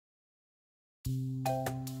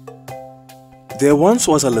There once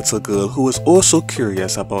was a little girl who was also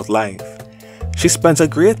curious about life. She spent a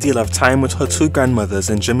great deal of time with her two grandmothers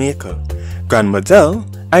in Jamaica, Grandma Dell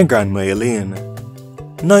and Grandma Elaine.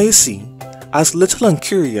 Now you see, as little and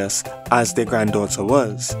curious as their granddaughter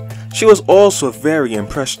was, she was also very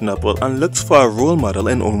impressionable and looked for a role model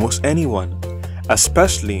in almost anyone,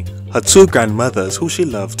 especially her two grandmothers who she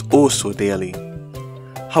loved oh so dearly.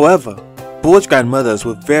 However, both grandmothers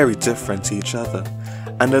were very different to each other,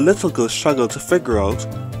 and the little girl struggled to figure out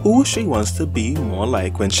who she wants to be more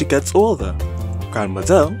like when she gets older, Grandma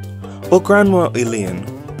Dell or Grandma Elaine,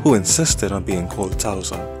 who insisted on being called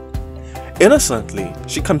Towser. Innocently,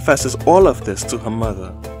 she confesses all of this to her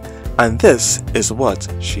mother, and this is what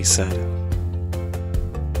she said.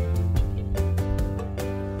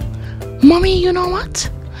 Mommy, you know what?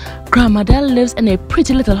 Grandma Dell lives in a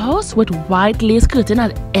pretty little house with white lace curtain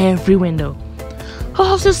at every window. Her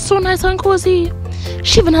house is so nice and cozy.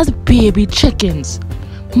 She even has baby chickens.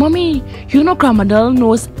 Mommy, you know Grandma Dell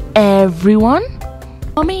knows everyone?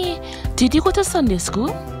 Mommy, did you go to Sunday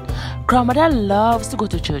school? Grandma Dell loves to go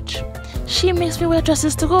to church. She makes me wear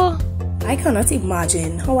dresses to go. I cannot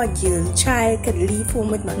imagine how a girl child could leave home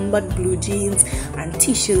with nothing but blue jeans and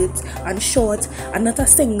t-shirts and shorts and not a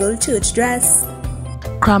single church dress.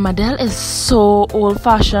 Grandma Dell is so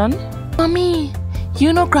old-fashioned. Mommy,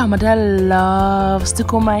 you know Grandma Dell loves to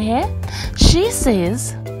comb my hair. She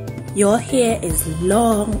says, your hair is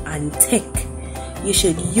long and thick. You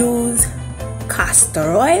should use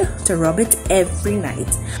castor oil to rub it every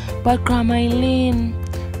night. But Grandma Elaine,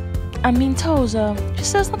 Towser, she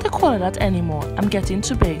says not to call her that anymore. I'm getting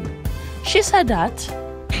too big. She said that.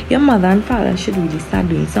 Your mother and father should really start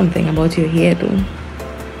doing something about your hair though.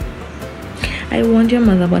 I warned your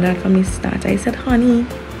mother about that from the start. I said, honey,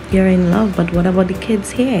 you're in love, but what about the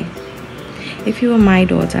kids' hair? If you were my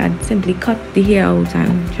daughter, I'd simply cut the hair out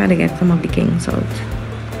and try to get some of the kinks out.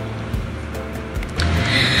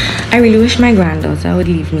 I really wish my granddaughter would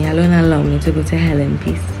leave me alone and allow me to go to hell in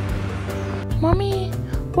peace. Mommy,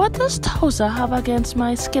 what does Towser have against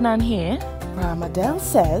my skin and hair? Grandma Dell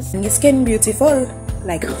says, your skin beautiful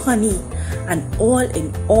like honey, and all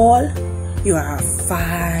in all, you are a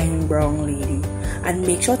fine brown lady. And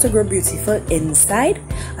make sure to grow beautiful inside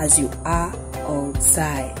as you are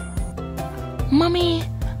outside. Mommy,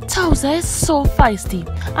 Towser is so feisty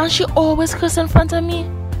and she always curses in front of me.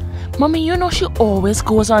 Mommy, you know she always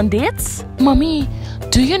goes on dates. Mommy,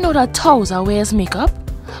 do you know that Towser wears makeup?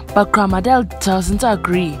 But Grandma Dell doesn't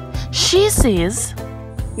agree. She says,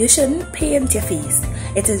 you shouldn't paint your face.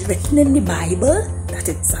 It is written in the Bible that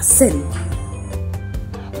it's a sin.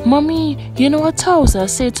 Mommy, you know what Towser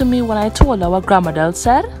said to me when I told her what Grandma Dell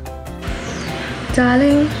said?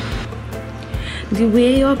 Darling, the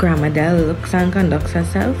way your Grandma Dell looks and conducts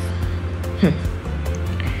herself,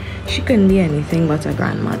 she couldn't be anything but a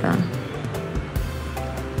grandmother.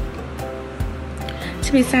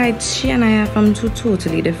 Besides, she and I are from two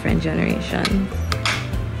totally different generations.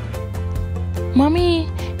 Mommy,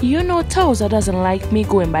 you know Towser doesn't like me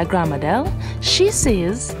going by Grandma Dell. She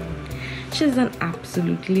says she's done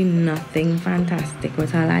absolutely nothing fantastic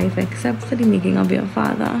with her life except for the making of your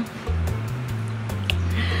father.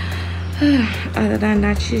 Other than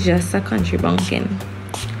that, she's just a country bumpkin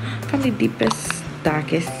from the deepest,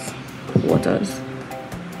 darkest waters.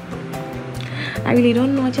 I really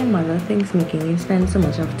don't know what your mother thinks making you spend so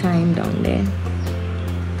much of time down there.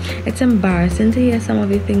 It's embarrassing to hear some of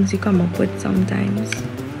the things you come up with sometimes.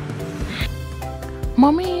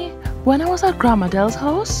 Mommy, when I was at Grandma Dell's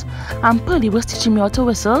house and Pearlie was teaching me how to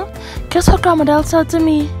whistle, guess what Grandma Dell said to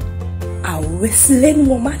me? A whistling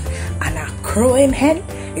woman and a crowing hen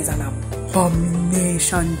is an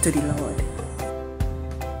abomination to the Lord.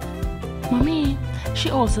 Mommy, she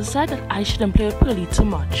also said that I shouldn't play with Pearlie too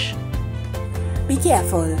much. Be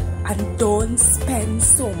careful and don't spend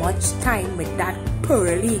so much time with that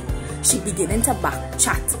Pearlie. She beginning to back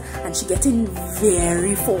chat and she getting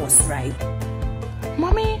very forthright.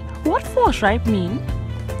 Mommy, what forthright mean?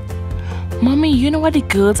 Mommy, you know what the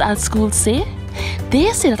girls at school say?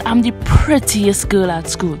 They say that I'm the prettiest girl at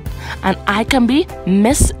school and I can be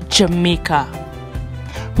Miss Jamaica.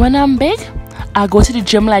 When I'm big, I go to the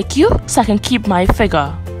gym like you so I can keep my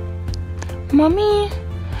figure. Mommy,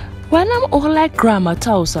 when I'm old like Grandma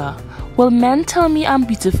Towser, will men tell me I'm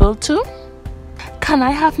beautiful too? Can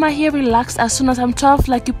I have my hair relaxed as soon as I'm 12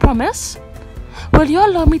 like you promised? Will you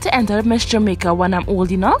allow me to enter Miss Jamaica when I'm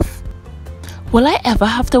old enough? Will I ever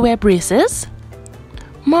have to wear braces?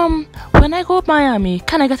 Mom, when I go to Miami,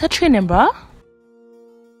 can I get a training bra?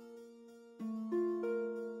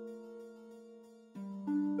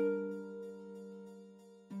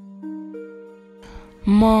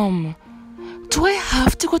 Mom, do I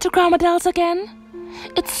have to go to Grandma Dell's again?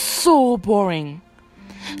 It's so boring.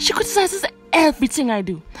 She criticizes everything I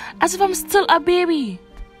do, as if I'm still a baby.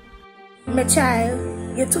 My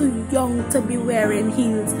child, you're too young to be wearing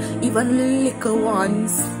heels, even little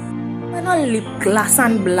ones. And a lip gloss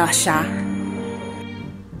and blusher.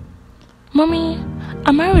 Mommy,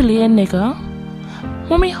 am I really a nigger?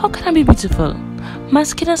 Mommy, how can I be beautiful? My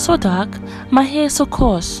skin is so dark, my hair is so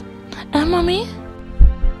coarse. And Mommy?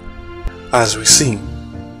 As we see,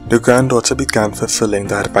 the granddaughter began fulfilling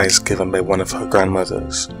the advice given by one of her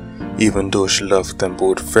grandmothers, even though she loved them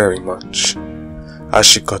both very much. As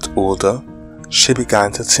she got older, she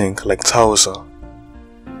began to think like Towser.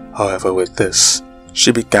 However, with this,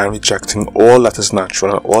 she began rejecting all that is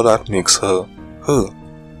natural and all that makes her, her.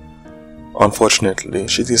 Unfortunately,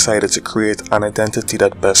 she decided to create an identity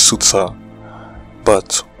that best suits her.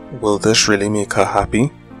 But will this really make her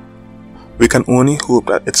happy? We can only hope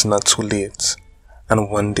that it's not too late, and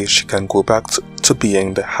one day she can go back to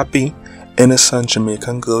being the happy, innocent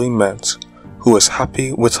Jamaican girl we met, who was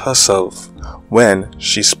happy with herself when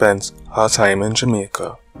she spent her time in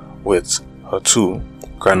Jamaica with her two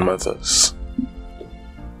grandmothers.